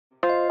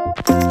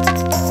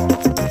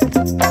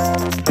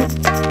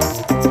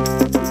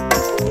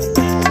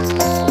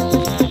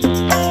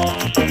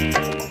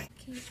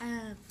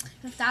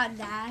With that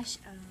dash,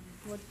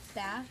 with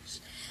dash,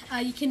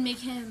 you can make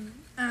him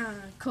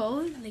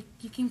code. Like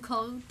you can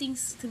code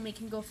things to make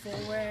him go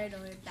forward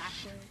or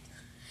backward,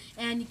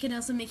 and you can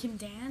also make him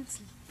dance.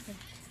 Like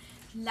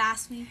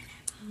last week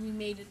we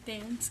made it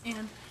dance,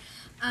 and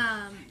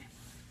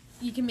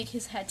you can make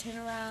his head turn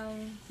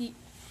around.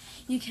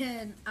 You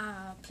can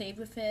play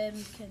with him.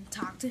 You can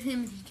talk to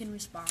him. He can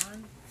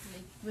respond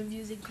like with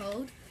using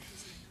code.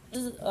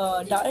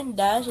 Dot and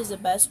Dash is the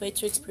best way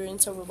to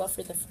experience a robot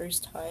for the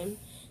first time,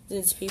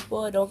 since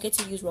people don't get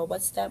to use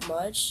robots that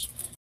much.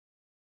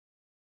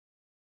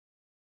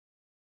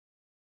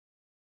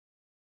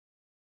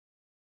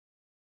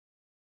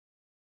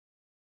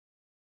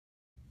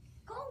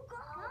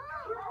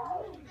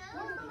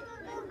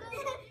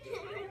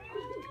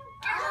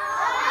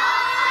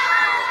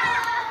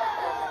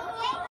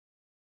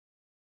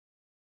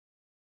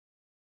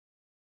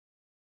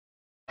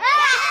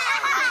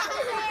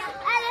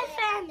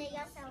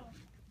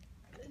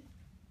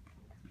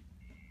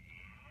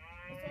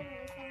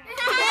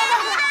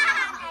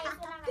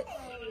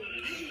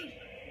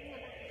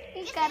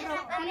 Un carro,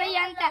 una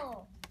llanta.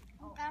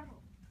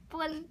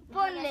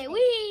 Ponle,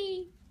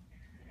 ¡uy!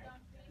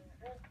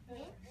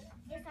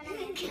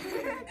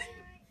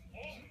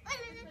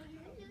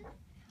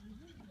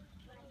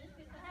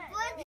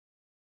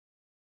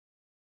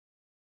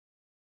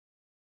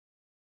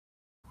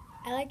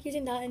 I like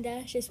using dot and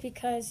dash just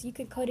because you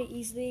could code it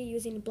easily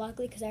using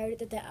Blockly because I already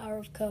did that hour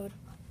of code.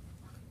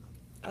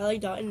 I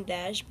like Dot and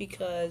Dash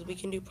because we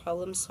can do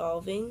problem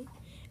solving,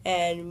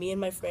 and me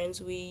and my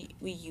friends, we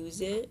use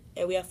it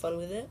and we have fun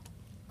with it.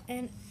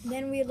 And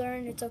then we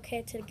learned it's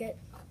okay to get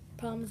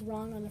problems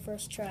wrong on the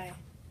first try,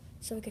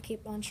 so we could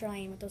keep on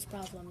trying with those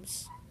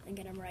problems and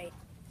get them right.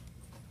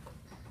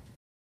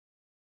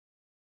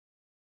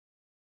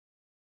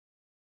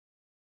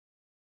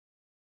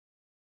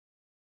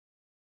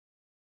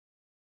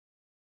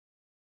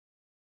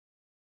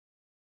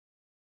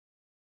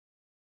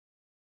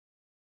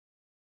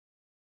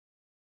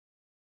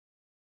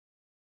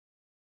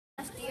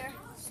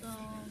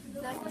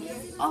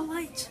 All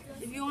light.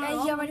 If you want to.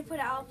 You already put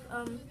out.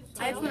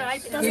 I put an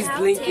iPad. He's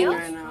blinking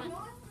right now.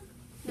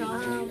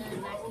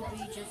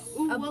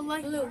 What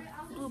light? Blue.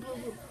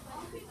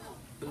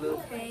 Blue.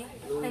 Okay.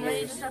 And then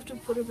you just have to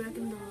put it back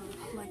in the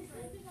light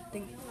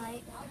thing.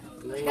 Light.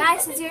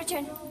 Guys, it's your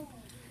turn.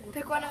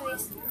 Pick one of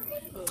these.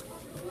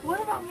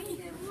 What about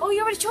me? Oh,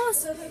 you already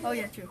chose. Oh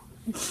yeah, true.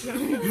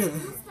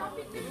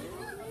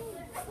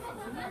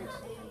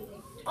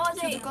 Oh,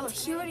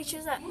 he already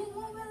chose that.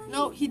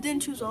 No, he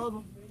didn't choose all of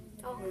them.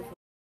 Oh.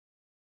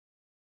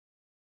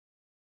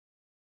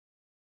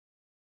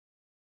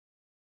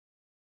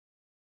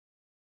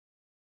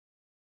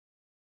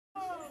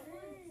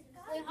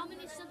 Wait, how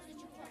many steps did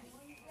you try?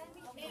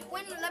 It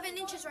went 11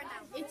 inches right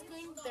now. It's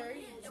going 30.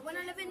 It went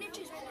 11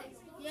 inches right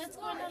now. Yeah, it's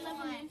going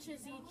 11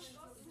 inches each.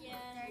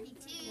 Yeah.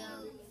 32.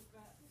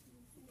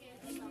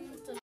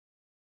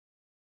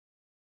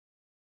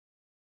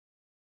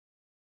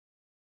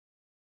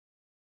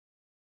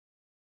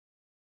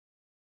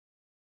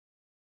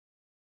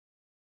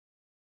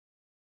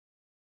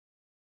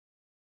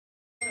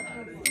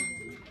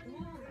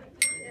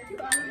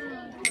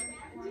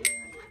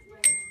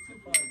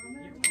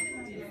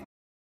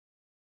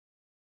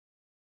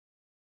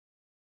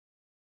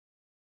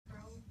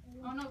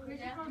 Oh no, Chris,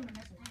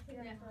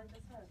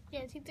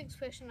 Yeah, he takes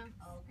fish now.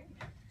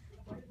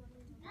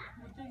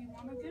 do you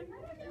want to do?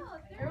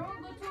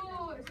 Everyone go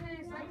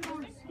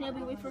to Yeah,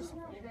 we wait for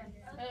some.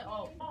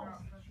 oh.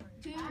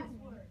 2,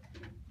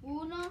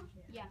 1,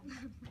 yeah.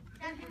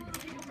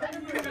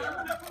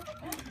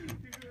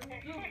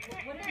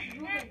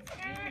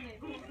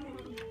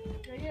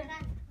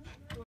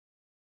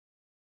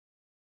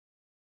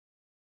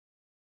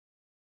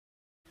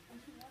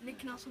 They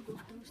can also go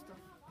through stuff.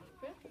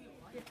 Yeah.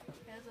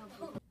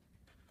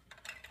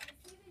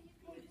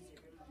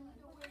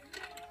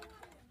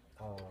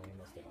 Oh, you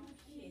messed it up.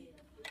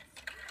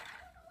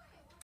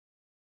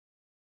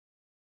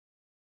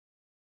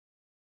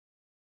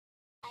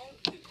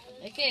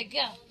 Okay, go.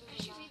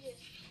 You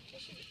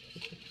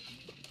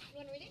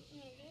want to read it?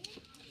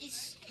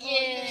 Yeah,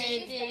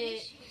 I did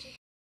it.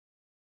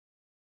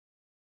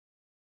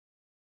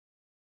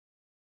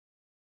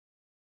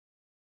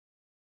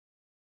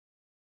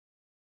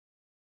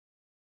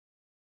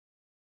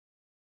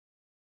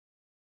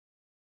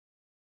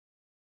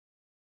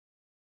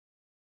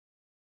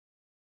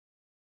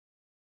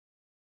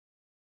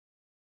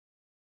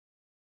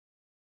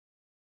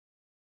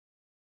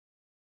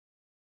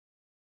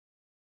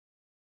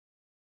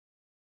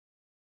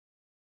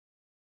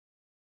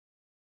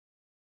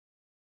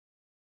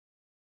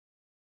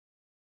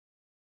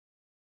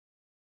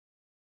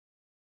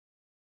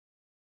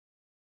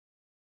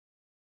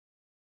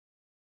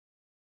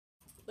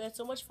 We had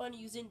so much fun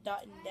using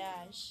Dot and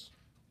Dash.